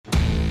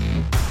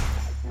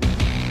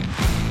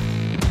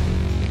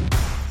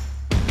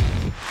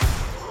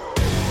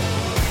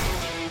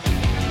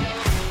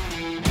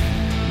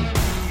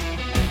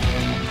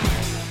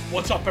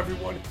What's up,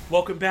 everyone?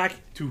 Welcome back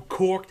to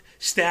Corked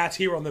Stats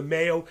here on the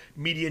Mayo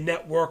Media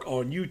Network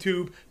on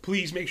YouTube.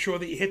 Please make sure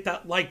that you hit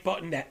that like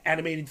button, that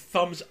animated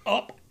thumbs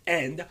up,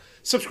 and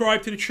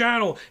subscribe to the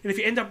channel. And if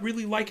you end up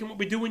really liking what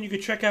we're doing, you can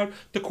check out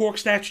the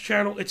Corked Stats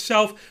channel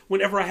itself.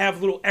 Whenever I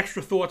have little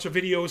extra thoughts or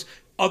videos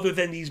other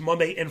than these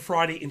Monday and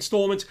Friday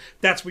installments,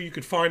 that's where you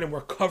could find them. We're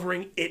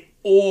covering it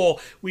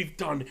all. We've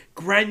done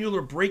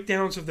granular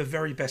breakdowns of the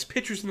very best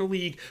pitchers in the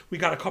league. We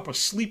got a couple of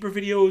sleeper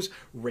videos,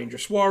 Ranger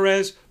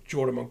Suarez,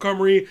 Jordan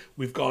Montgomery.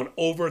 We've gone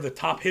over the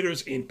top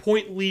hitters in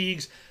point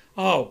leagues.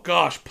 Oh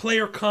gosh,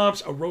 player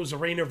comps,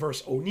 Arozarena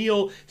versus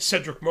O'Neill,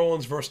 Cedric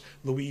Mullins versus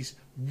Luis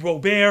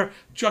Robert,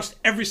 just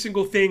every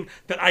single thing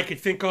that I could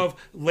think of.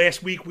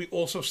 Last week we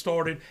also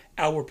started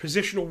our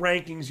positional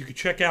rankings. You could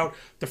check out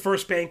the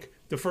first base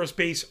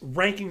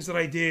rankings that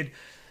I did.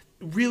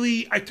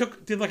 Really, I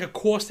did like a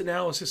cost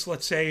analysis,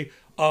 let's say,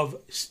 of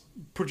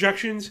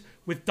projections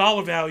with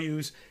dollar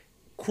values,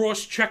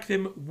 cross-check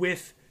them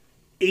with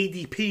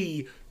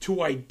ADP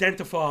to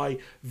identify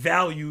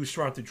values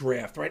throughout the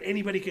draft, right?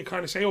 Anybody can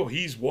kind of say, oh,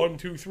 he's 1,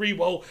 2, 3.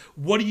 Well,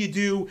 what do you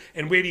do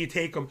and where do you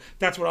take them?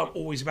 That's what I'm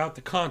always about,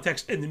 the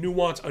context and the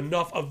nuance.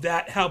 Enough of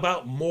that. How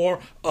about more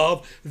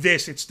of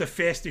this? It's the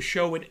fastest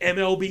show in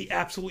MLB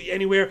absolutely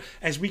anywhere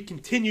as we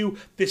continue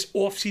this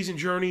offseason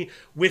journey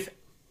with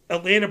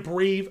Atlanta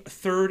Brave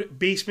third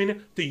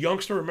baseman, the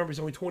youngster, remember he's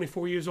only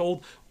 24 years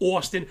old,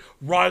 Austin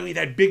Riley,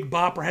 that big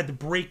bopper, had the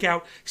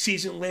breakout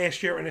season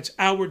last year, and it's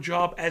our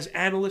job as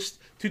analysts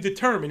to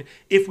determine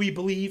if we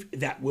believe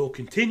that will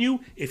continue,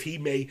 if he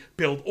may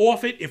build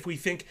off it, if we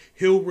think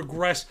he'll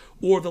regress,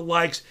 or the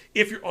likes.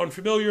 If you're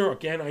unfamiliar,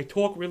 again, I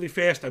talk really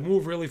fast, I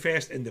move really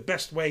fast, and the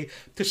best way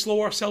to slow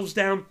ourselves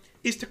down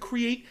is to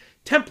create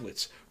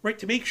templates, right?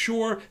 To make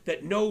sure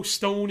that no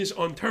stone is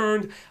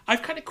unturned.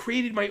 I've kind of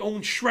created my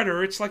own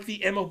shredder. It's like the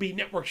MLB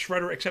Network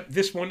shredder, except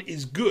this one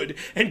is good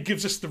and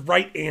gives us the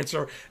right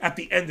answer at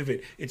the end of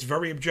it. It's a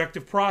very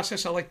objective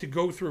process. I like to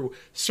go through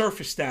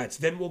surface stats,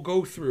 then we'll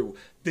go through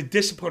the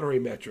disciplinary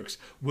metrics,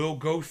 we'll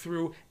go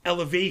through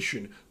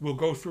elevation, we'll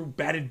go through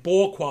batted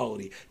ball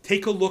quality,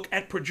 take a look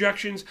at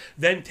projections,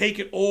 then take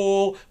it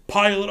all,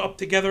 pile it up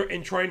together,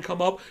 and try and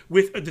come up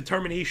with a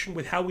determination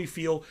with how we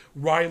feel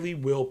Riley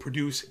will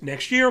produce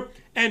next year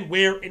and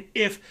where and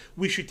if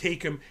we should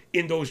take him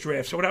in those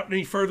drafts. So without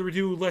any further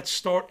ado, let's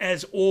start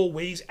as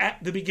always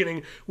at the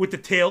beginning with the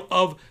tail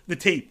of the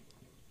tape.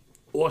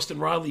 Austin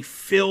Riley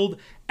filled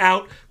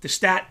out the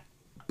stat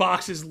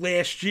boxes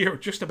last year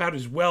just about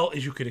as well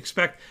as you could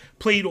expect.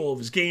 Played all of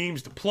his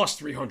games, the plus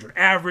 300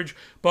 average,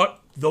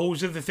 but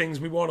those are the things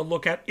we want to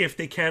look at if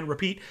they can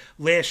repeat.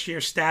 Last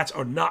year's stats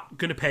are not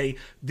going to pay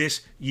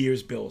this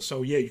year's bills.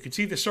 So yeah, you can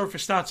see the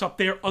surface stats up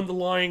there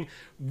underlying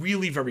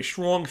really very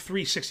strong.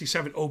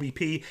 367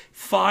 OBP,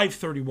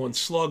 531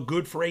 slug,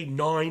 good for a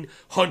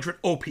 900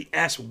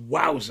 OPS.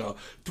 Wowza.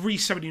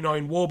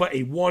 379 WOBA,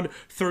 a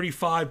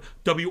 135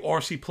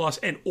 WRC plus,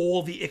 and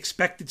all the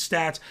expected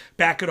stats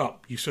back it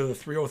up. You saw the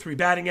 303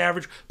 batting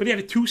average, but he had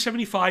a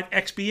 275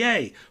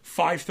 XBA,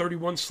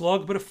 531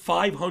 slug, but a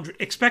 500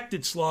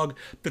 expected slug.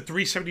 The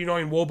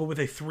 379 WOBA with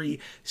a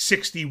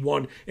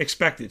 361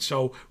 expected.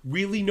 So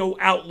really no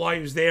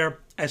outliers there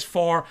as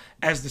far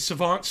as the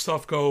savant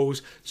stuff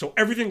goes. So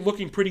everything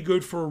looking pretty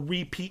good for a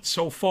repeat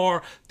so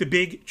far. The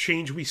big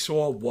change we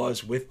saw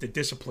was with the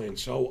discipline.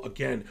 So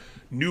again,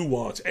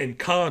 nuance and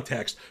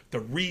context.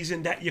 The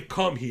reason that you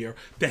come here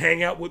to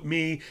hang out with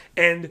me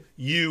and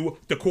you,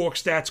 the Cork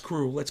Stats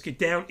crew. Let's get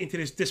down into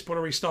this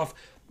disciplinary stuff.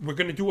 We're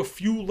going to do a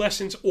few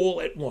lessons all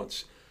at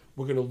once.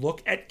 We're going to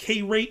look at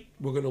K-rate,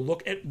 we're going to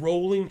look at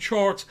rolling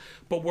charts,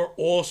 but we're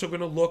also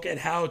going to look at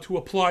how to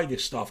apply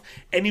this stuff.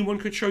 Anyone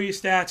could show you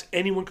stats,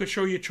 anyone could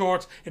show you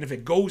charts, and if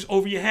it goes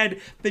over your head,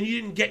 then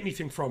you didn't get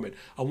anything from it.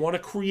 I want to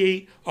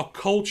create a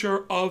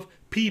culture of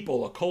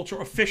people, a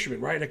culture of fishermen,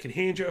 right? I can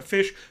hand you a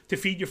fish to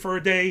feed you for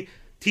a day,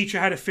 teach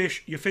you how to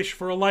fish, you fish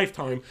for a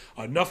lifetime.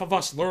 Enough of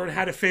us learn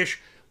how to fish.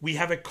 We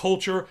have a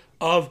culture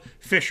of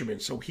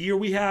fishermen. So here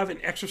we have an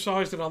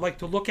exercise that I like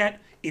to look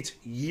at. It's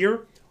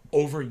year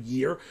over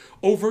year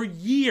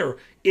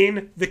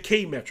in the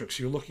K metrics.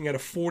 You're looking at a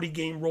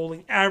 40-game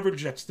rolling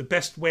average. That's the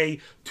best way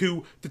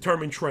to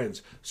determine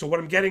trends. So what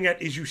I'm getting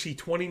at is you see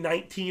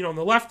 2019 on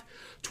the left,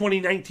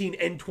 2019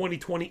 and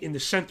 2020 in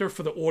the center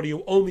for the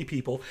audio-only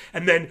people,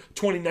 and then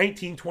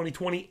 2019,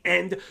 2020,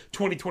 and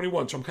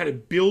 2021. So I'm kind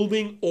of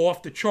building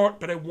off the chart,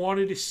 but I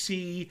wanted to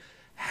see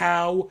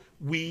how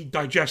we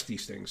digest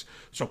these things.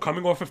 So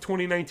coming off of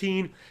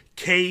 2019,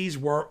 Ks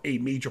were a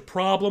major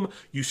problem.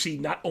 You see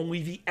not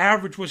only the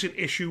average was an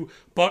issue,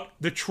 but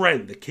the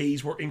trend. The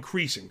Ks were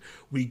increasing.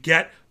 We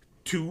get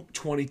to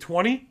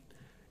 2020.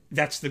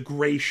 That's the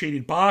gray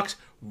shaded box.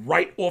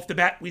 Right off the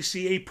bat, we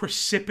see a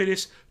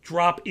precipitous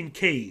drop in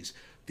Ks.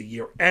 The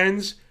year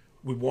ends.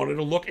 We wanted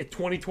to look at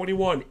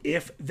 2021,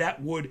 if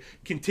that would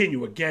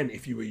continue. Again,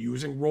 if you were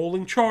using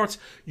rolling charts,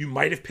 you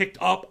might have picked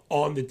up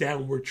on the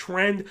downward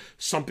trend,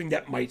 something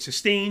that might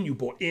sustain. You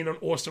bought in on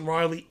Austin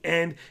Riley,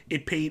 and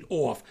it paid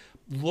off.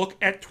 look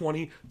at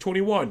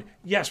 2021.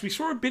 Yes, we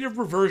saw a bit of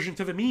reversion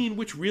to the mean,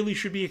 which really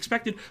should be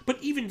expected, but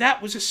even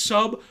that was a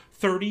sub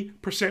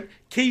 30%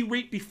 K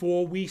rate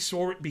before we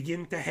saw it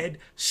begin to head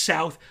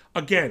south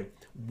again.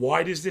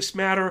 Why does this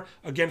matter?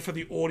 Again, for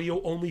the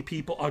audio-only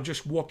people, I'll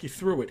just walk you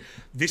through it.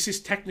 This is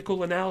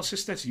technical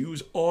analysis that's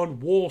used on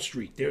Wall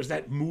Street. There's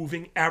that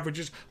moving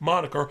averages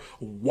moniker,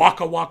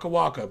 waka, waka,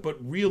 waka. But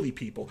really,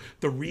 people,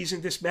 the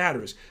reason this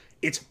matters,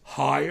 it's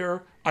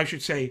higher, I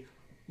should say,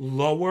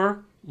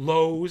 lower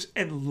lows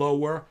and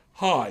lower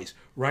highs,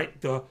 right?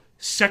 The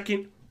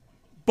second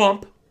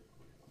bump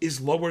is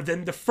lower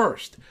than the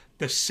first.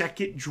 The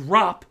second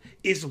drop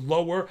is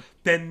lower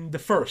than the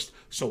first.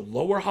 So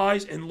lower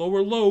highs and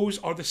lower lows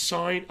are the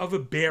sign of a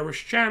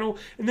bearish channel.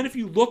 And then if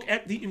you look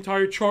at the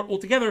entire chart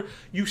altogether,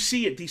 you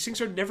see it. These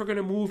things are never going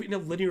to move in a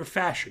linear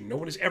fashion. No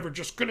one is ever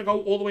just going to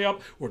go all the way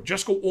up or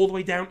just go all the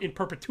way down in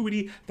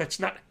perpetuity. That's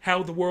not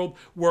how the world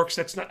works.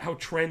 That's not how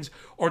trends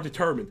are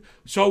determined.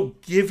 So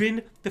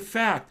given the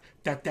fact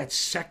that that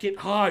second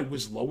high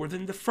was lower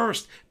than the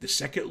first, the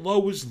second low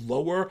was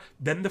lower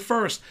than the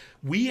first,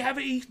 we have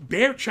a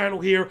bear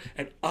channel here,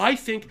 and I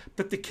think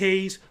that the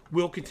K's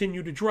will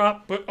continue to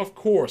drop. But of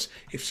course,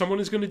 if someone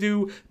is going to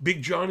do,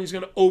 Big Johnny's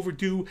going to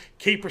overdo,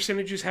 K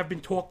percentages have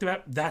been talked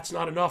about, that's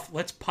not enough.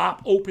 Let's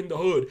pop open the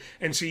hood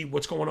and see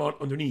what's going on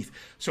underneath.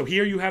 So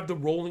here you have the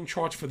rolling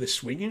charts for the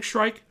swinging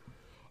strike,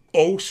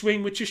 O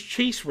swing, which is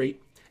chase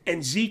rate,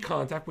 and Z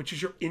contact, which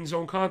is your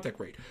in-zone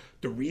contact rate.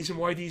 The reason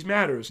why these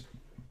matters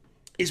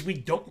is we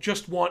don't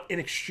just want an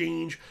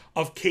exchange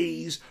of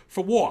Ks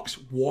for walks.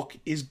 Walk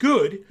is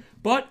good,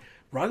 but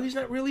Riley's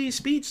not really a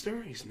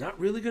speedster. He's not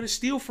really going to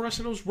steal for us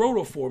in those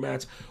roto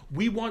formats.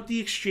 We want the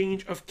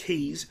exchange of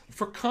Ks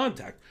for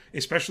contact,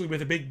 especially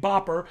with a big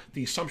bopper,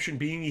 the assumption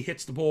being he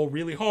hits the ball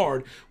really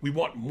hard. We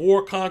want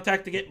more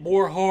contact to get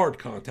more hard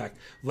contact.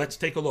 Let's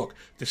take a look.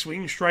 The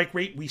swing strike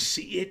rate, we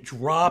see it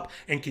drop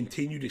and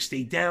continue to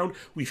stay down.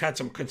 We've had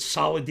some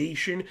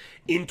consolidation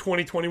in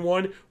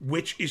 2021,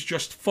 which is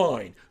just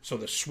fine. So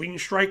the swing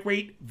strike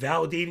rate,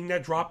 validating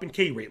that drop in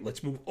K rate.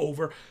 Let's move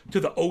over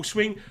to the O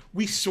swing.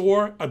 We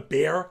saw a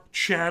bear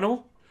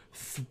channel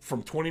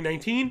from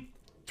 2019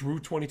 through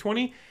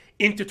 2020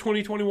 into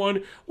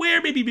 2021,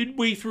 where maybe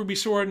midway through we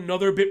saw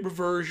another bit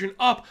reversion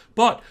up,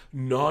 but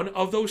none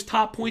of those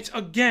top points,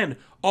 again,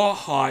 are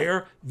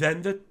higher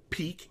than the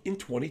peak in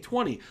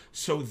 2020.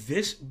 So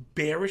this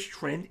bearish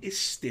trend is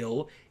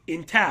still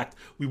intact.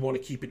 We want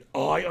to keep an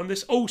eye on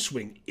this O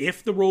swing.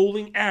 If the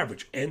rolling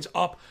average ends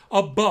up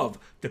above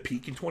the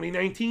peak in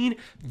 2019,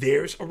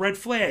 there's a red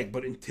flag.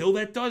 But until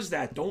that does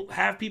that, don't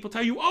have people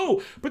tell you,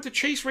 oh, but the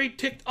chase rate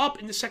ticked up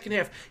in the second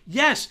half.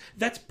 Yes,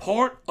 that's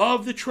part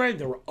of the trend.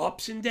 There are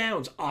ups and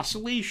downs,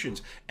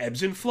 oscillations,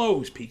 ebbs and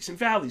flows, peaks and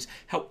valleys,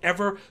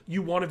 however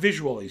you want to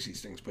visualize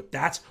these things. But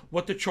that's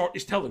what the chart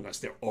is telling us.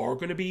 There are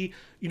going to be,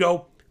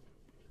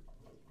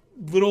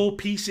 little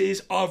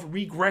pieces of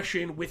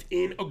regression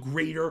within a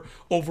greater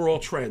overall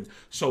trend.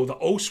 So the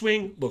O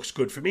swing looks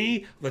good for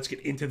me. Let's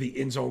get into the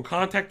in-zone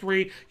contact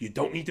rate. You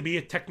don't need to be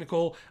a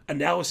technical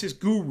analysis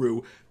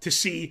guru to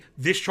see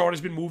this chart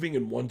has been moving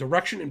in one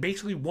direction, and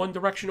basically one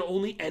direction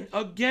only. And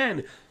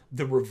again,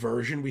 the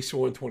reversion we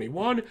saw in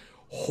 21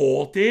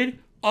 halted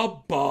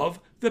above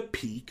the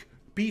peak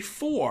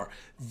before.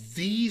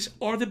 These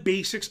are the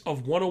basics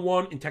of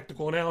 101 in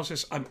technical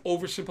analysis. I'm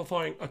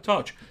oversimplifying a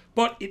touch,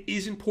 but it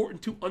is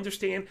important to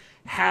understand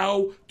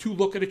how to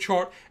look at a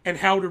chart and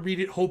how to read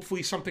it.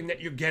 Hopefully something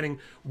that you're getting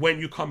when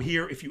you come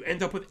here. If you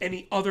end up with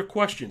any other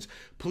questions,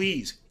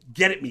 please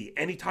get at me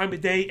any time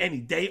of day, any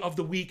day of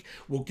the week.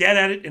 We'll get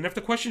at it, and if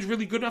the question's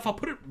really good enough, I'll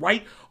put it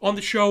right on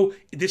the show.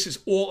 This is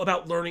all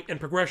about learning and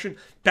progression.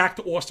 Back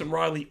to Austin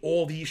Riley,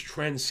 all these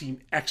trends seem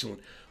excellent.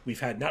 We've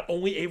had not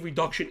only a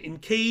reduction in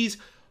Ks,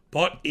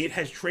 but it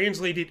has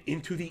translated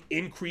into the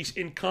increase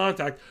in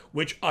contact,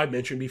 which I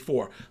mentioned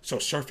before. So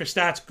surface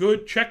stats,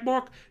 good, check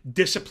mark.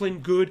 Discipline,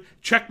 good,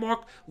 check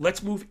mark.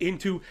 Let's move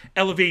into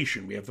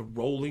elevation. We have the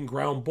rolling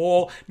ground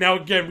ball. Now,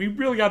 again, we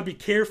really got to be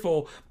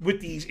careful with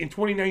these. In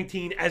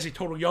 2019, as a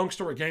total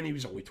youngster, again, he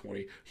was only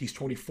 20. He's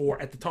 24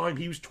 at the time.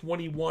 He was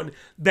 21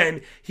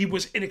 then. He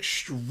was an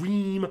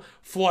extreme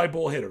fly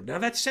ball hitter. Now,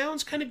 that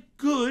sounds kind of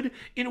good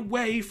in a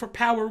way for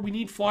power. We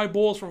need fly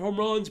balls for home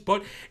runs,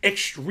 but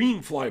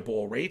extreme fly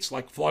ball rates,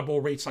 like fly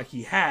ball rates like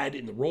he had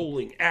in the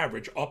rolling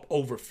average up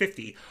over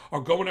 50,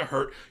 are going to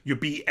hurt your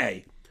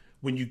BA.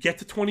 When you get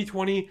to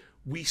 2020,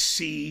 we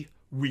see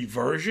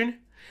reversion,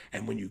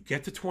 and when you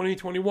get to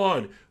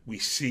 2021, we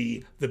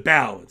see the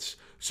balance.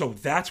 So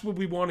that's what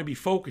we want to be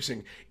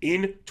focusing.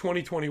 In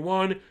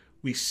 2021,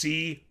 we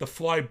see the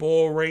fly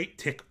ball rate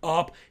tick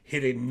up,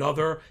 hit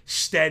another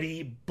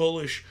steady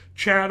bullish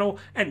channel,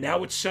 and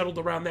now it's settled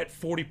around that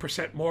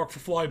 40% mark for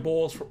fly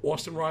balls for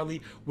Austin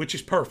Riley, which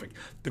is perfect.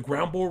 The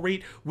ground ball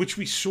rate, which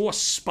we saw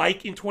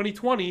spike in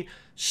 2020,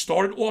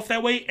 started off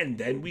that way, and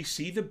then we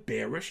see the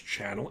bearish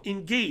channel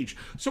engage.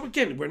 So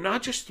again, we're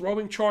not just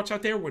throwing charts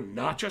out there. We're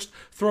not just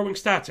throwing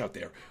stats out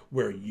there.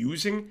 We're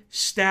using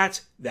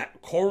stats that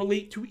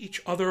correlate to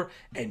each other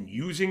and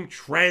using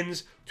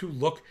trends to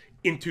look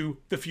into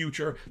the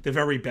future the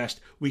very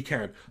best we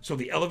can. So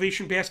the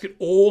elevation basket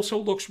also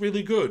looks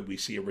really good. We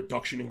see a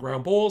reduction in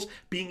ground balls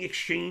being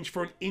exchanged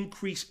for an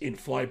increase in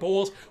fly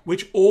balls,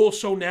 which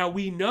also now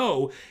we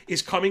know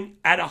is coming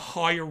at a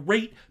higher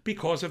rate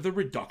because of the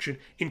reduction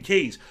in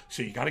Ks.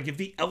 So you got to give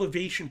the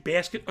elevation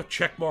basket a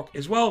check mark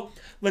as well.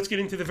 Let's get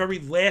into the very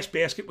last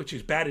basket, which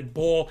is batted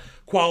ball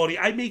quality.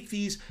 I make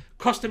these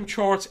custom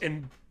charts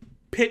and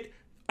pit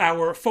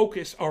our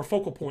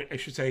focal point, I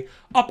should say,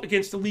 up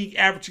against the league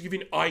average to give you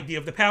an idea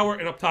of the power.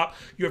 And up top,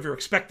 you have your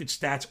expected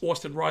stats.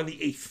 Austin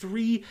Riley, a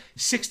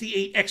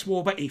 368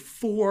 xwOBA, a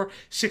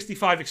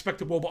 465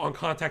 expected wOBA on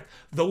contact.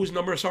 Those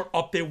numbers are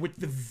up there with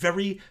the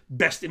very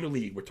best in the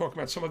league. We're talking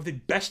about some of the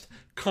best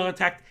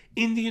contact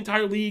in the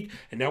entire league.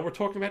 And now we're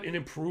talking about an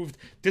improved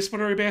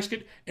disciplinary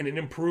basket and an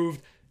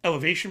improved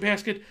elevation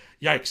basket.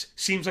 Yikes.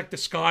 Seems like the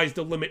sky's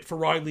the limit for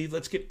Riley.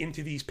 Let's get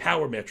into these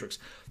power metrics.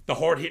 The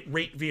hard hit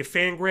rate via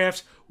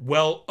Fangraphs,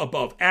 well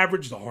above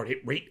average. The hard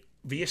hit rate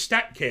via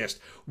StatCast,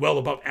 well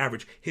above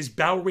average. His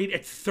barrel rate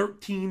at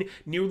 13,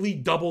 nearly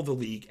double the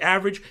league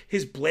average.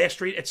 His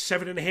blast rate at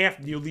 7.5,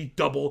 nearly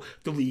double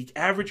the league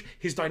average.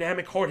 His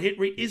dynamic hard hit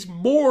rate is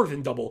more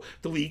than double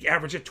the league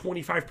average at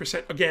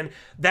 25%. Again,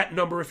 that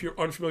number, if you're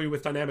unfamiliar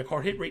with dynamic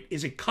hard hit rate,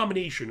 is a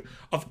combination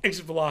of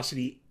exit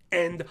velocity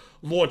and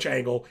launch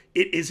angle.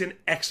 It is an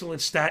excellent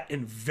stat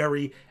and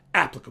very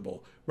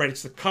applicable, right?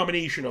 It's the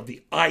combination of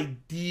the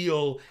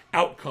ideal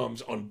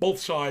outcomes on both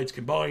sides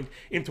combined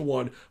into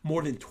one.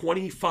 More than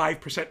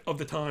 25% of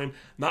the time,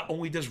 not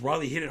only does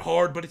Riley hit it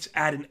hard, but it's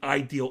at an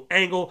ideal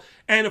angle.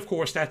 And of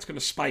course, that's going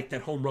to spike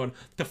that home run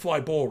to fly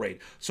ball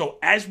rate. So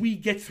as we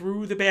get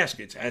through the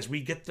baskets, as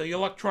we get the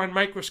electron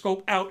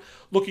microscope out,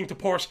 looking to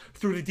parse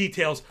through the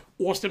details,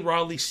 Austin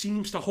Riley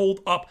seems to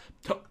hold up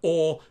to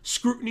all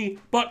scrutiny,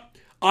 but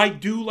I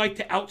do like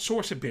to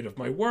outsource a bit of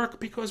my work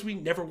because we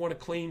never want to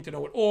claim to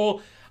know it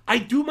all. I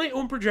do my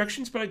own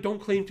projections, but I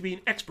don't claim to be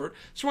an expert,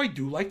 so I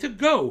do like to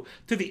go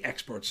to the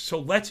experts. So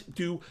let's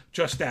do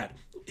just that.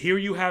 Here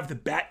you have the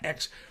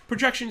BATX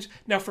projections.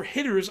 Now for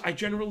hitters, I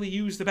generally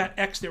use the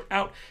BATX. They're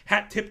out.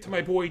 Hat tip to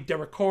my boy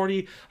Derek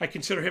Carty. I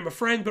consider him a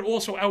friend, but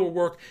also our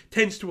work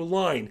tends to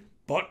align.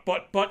 But,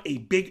 a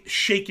big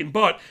shaken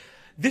butt.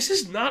 This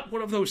is not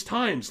one of those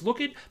times. Look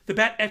at the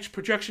BATX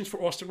projections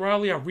for Austin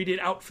Riley. I'll read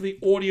it out for the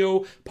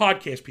audio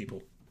podcast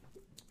people.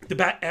 The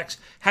BATX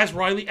has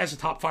Riley as a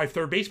top 5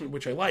 third baseman,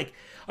 which I like.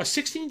 A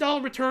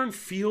 $16 return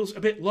feels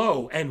a bit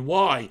low. And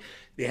why?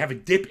 They have a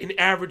dip in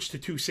average to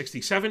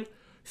 267,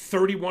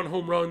 31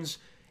 home runs,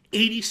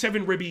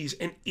 87 ribbies,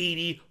 and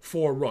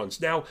 84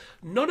 runs. Now,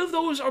 none of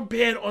those are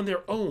bad on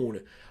their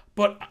own,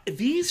 but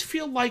these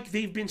feel like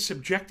they've been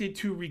subjected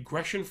to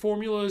regression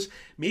formulas,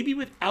 maybe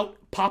without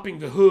popping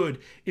the hood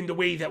in the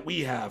way that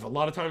we have. A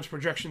lot of times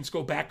projections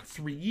go back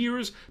 3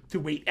 years to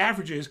weight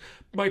averages.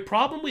 My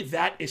problem with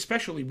that,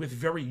 especially with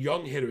very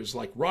young hitters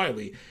like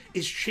Riley,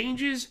 is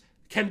changes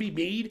can be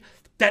made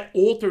that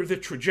alter the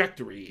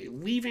trajectory,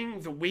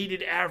 leaving the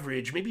weighted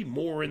average maybe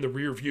more in the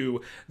rear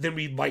view than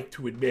we'd like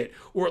to admit,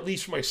 or at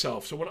least for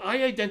myself. So when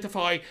I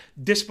identify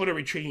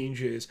disciplinary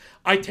changes,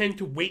 I tend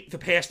to weight the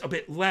past a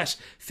bit less,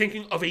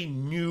 thinking of a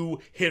new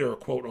hitter,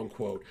 quote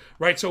unquote,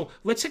 right? So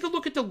let's take a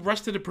look at the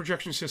rest of the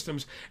projection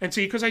systems and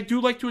see, because I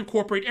do like to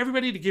incorporate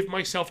everybody to give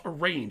myself a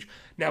range.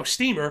 Now,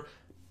 Steamer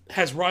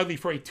has Riley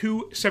for a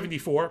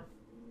 274,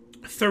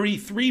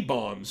 33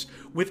 bombs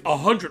with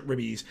 100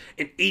 ribbies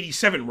and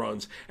 87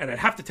 runs. And I'd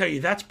have to tell you,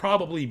 that's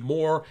probably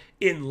more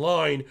in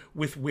line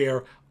with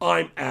where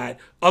I'm at.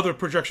 Other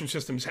projection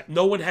systems,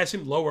 no one has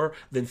him lower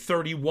than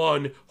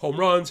 31 home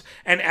runs.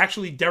 And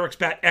actually, Derek's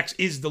BATX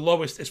is the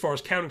lowest as far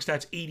as counting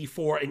stats,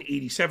 84 and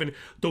 87.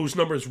 Those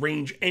numbers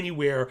range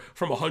anywhere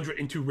from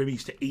 102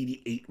 ribbies to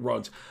 88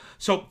 runs.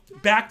 So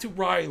back to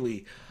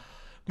Riley.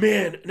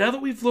 Man, now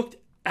that we've looked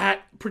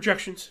at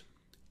projections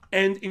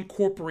and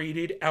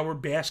incorporated our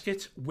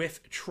baskets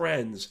with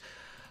trends,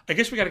 I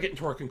guess we got to get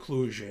into our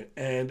conclusion.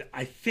 And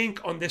I think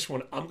on this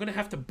one, I'm going to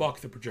have to buck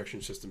the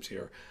projection systems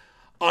here.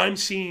 I'm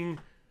seeing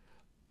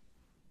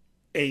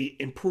a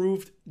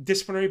improved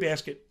disciplinary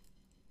basket,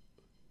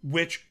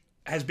 which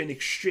has been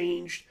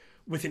exchanged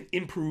with an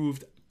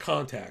improved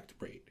contact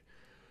rate.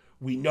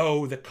 We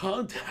know the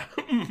contact,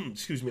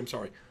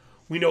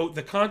 We know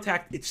the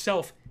contact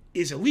itself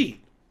is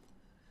elite.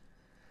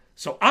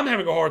 So I'm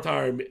having a hard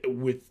time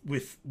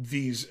with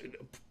these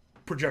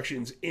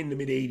projections in the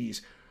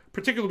mid-80s,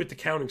 particularly with the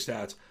counting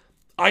stats.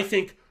 I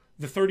think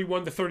the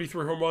 31 to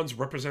 33 home runs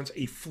represents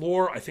a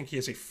floor. I think he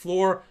has a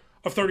floor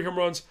of 30 home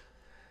runs.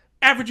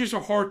 Averages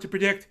are hard to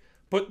predict,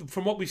 but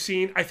from what we've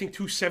seen, I think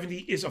 270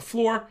 is a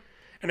floor.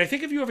 And I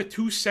think if you have a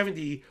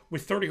 270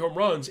 with 30 home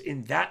runs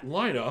in that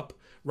lineup,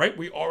 right,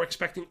 we are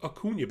expecting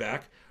Acuna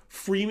back.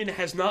 Freeman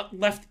has not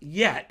left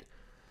yet.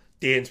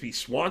 Dansby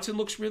Swanson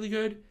looks really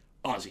good.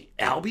 Ozzy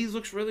Albies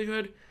looks really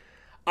good.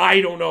 I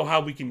don't know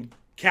how we can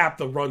cap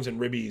the runs and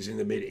ribbies in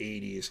the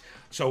mid-80s.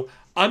 So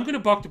I'm going to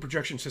buck the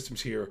projection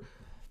systems here.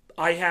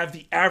 I have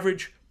the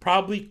average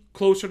probably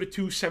closer to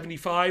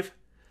 275.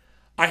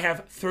 I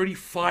have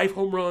 35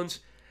 home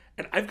runs,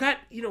 And I've got,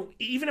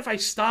 even if I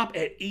stop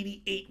at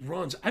 88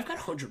 runs, I've got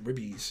 100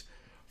 ribbies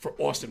for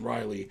Austin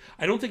Riley.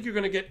 I don't think you're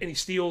going to get any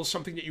steals,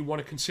 something that you want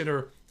to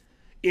consider.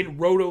 In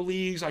roto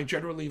leagues, I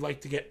generally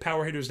like to get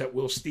power hitters that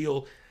will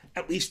steal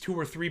at least 2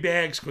 or 3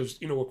 bags because,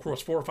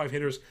 across 4 or 5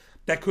 hitters,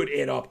 that could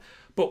add up.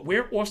 But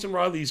where Austin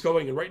Riley is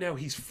going, and right now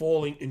he's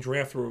falling in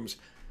draft rooms,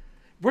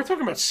 we're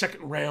talking about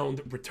second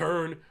round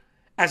return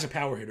as a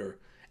power hitter.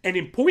 And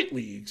in point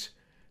leagues,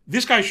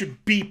 this guy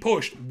should be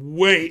pushed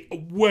way,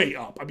 way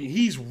up. I mean,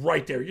 he's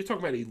right there. You're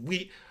talking about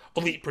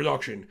elite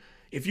production.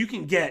 If you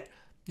can get,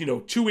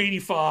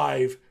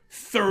 285,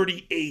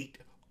 38,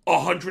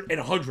 100, and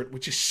 100,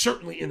 which is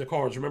certainly in the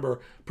cards.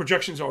 Remember,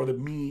 projections are the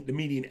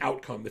median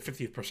outcome, the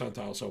 50th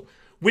percentile. So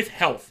with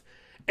health,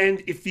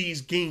 and if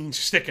these gains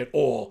stick at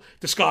all,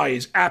 the sky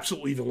is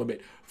absolutely the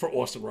limit for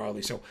Austin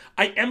Riley. So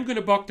I am going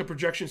to buck the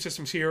projection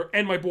systems here,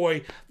 and my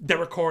boy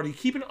Derek Hardy.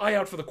 Keep an eye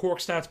out for the Cork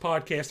Stats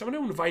podcast. I'm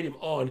going to invite him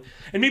on,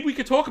 and maybe we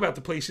could talk about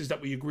the places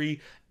that we agree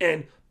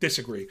and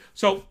disagree.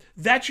 So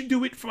that should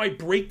do it for my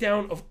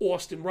breakdown of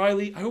Austin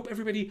Riley. I hope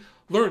everybody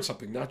learned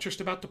something, not just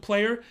about the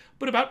player,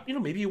 but about,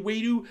 maybe a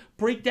way to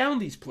break down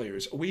these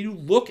players, a way to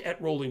look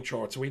at rolling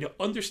charts, a way to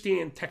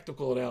understand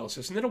technical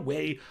analysis, and then a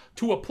way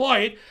to apply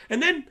it,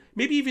 and then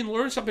maybe even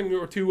learn something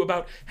or two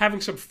about having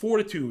some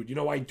fortitude.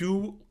 I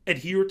do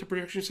adhere to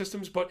projection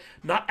systems, but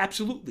not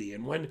absolutely.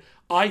 And when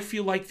I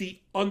feel like the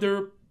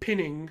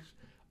underpinnings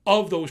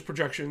of those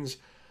projections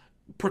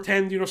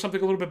pretend,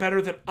 something a little bit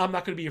better, then I'm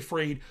not going to be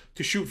afraid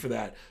to shoot for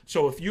that.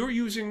 So if you're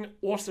using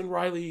Austin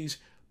Riley's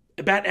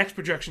Bat X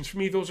projections, for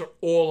me, those are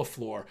all a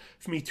floor.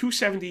 For me,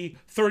 270,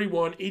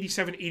 31,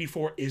 87,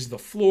 84 is the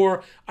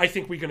floor. I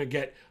think we're going to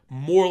get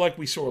more like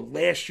we saw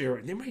last year,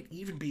 and there might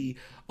even be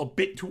a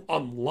bit to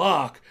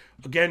unlock.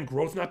 Again,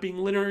 growth not being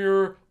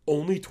linear,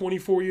 only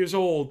 24 years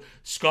old.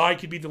 Sky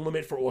could be the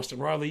limit for Austin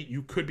Riley.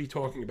 You could be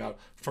talking about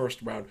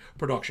first-round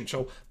production.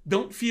 So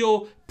don't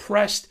feel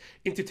pressed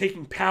into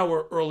taking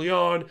power early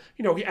on.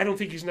 I don't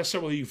think he's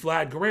necessarily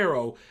Vlad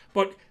Guerrero,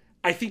 but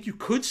I think you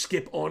could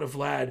skip on a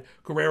Vlad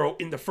Guerrero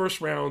in the first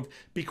round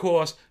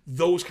because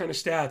those kind of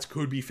stats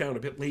could be found a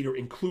bit later,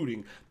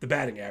 including the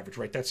batting average,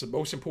 right? That's the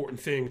most important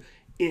thing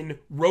in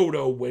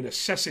Roto when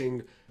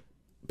assessing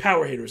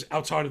power hitters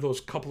outside of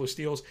those couple of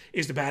steals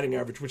is the batting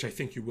average, which I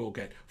think you will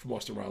get from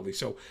Austin Riley.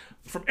 So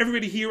from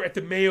everybody here at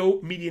the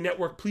Mayo Media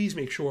Network, please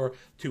make sure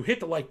to hit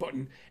the like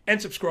button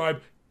and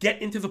subscribe. Get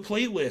into the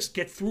playlist.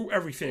 Get through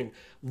everything.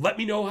 Let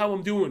me know how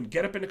I'm doing.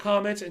 Get up in the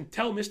comments and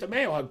tell Mr.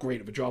 Mayo how great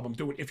of a job I'm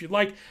doing. If you'd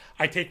like,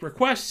 I take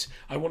requests.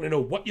 I want to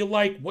know what you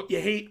like, what you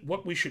hate,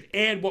 what we should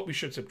add, what we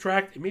should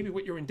subtract, and maybe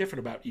what you're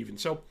indifferent about even.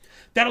 So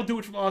that'll do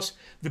it from us.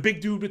 The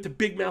big dude with the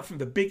big mouth from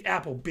the Big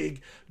Apple,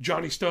 Big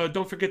Johnny Stud.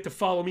 Don't forget to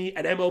follow me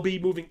at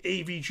MLB Moving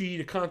AVG.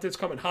 The content's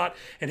coming hot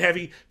and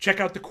heavy.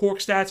 Check out the Cork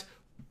Stats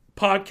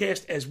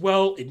podcast as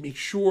well, and make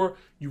sure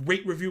you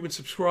rate, review, and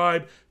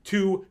subscribe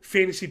to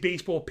Fantasy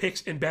Baseball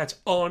Picks and Bats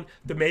on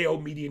the Mayo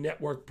Media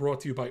Network,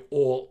 brought to you by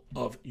all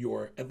of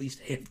your at least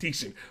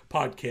half-decent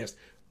podcast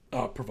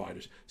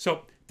providers.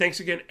 So thanks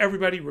again,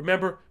 everybody.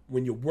 Remember,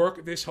 when you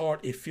work this hard,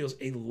 it feels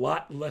a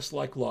lot less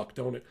like luck,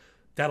 don't it?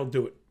 That'll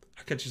do it.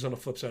 I'll catch you on the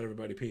flip side,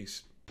 everybody.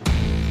 Peace.